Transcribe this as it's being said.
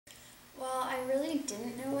I really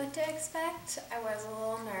didn't know what to expect. I was a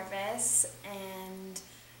little nervous, and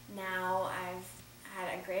now I've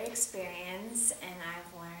had a great experience and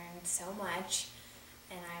I've learned so much,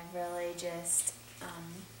 and I've really just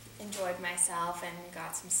enjoyed myself and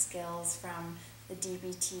got some skills from the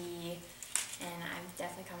DBT, and I'm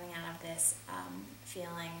definitely coming out of this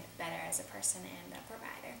feeling better as a person and a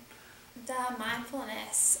provider. The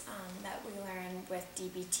mindfulness that we learn with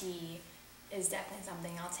DBT is definitely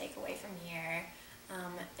something I'll take away from here,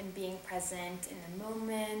 and being present in the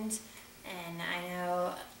moment. And I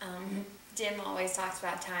know Jim always talks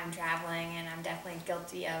about time traveling, and I'm definitely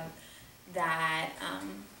guilty of that,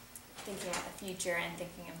 thinking about the future and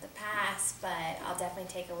thinking of the past, but I'll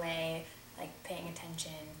definitely take away like paying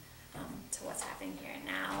attention to what's happening here and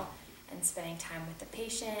now, and spending time with the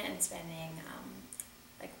patient, and spending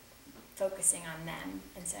like focusing on them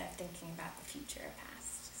instead of thinking about the future or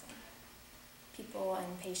past. So people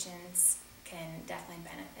and patients can definitely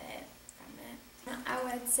benefit from it. I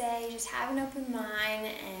would say just have an open mind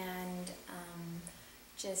and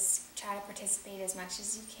just try to participate as much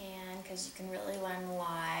as you can, because you can really learn a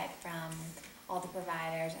lot from all the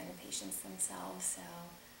providers and the patients themselves, so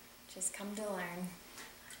just come to learn.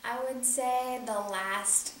 I would say the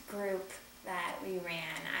last group that we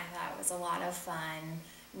ran, I thought was a lot of fun.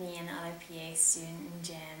 Me and the other PA student and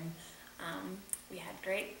Jim. We had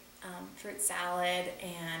great fruit salad,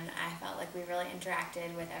 and I felt like we really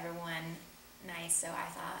interacted with everyone nice, so I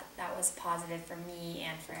thought that was positive for me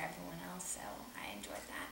and for everyone else, so I enjoyed that.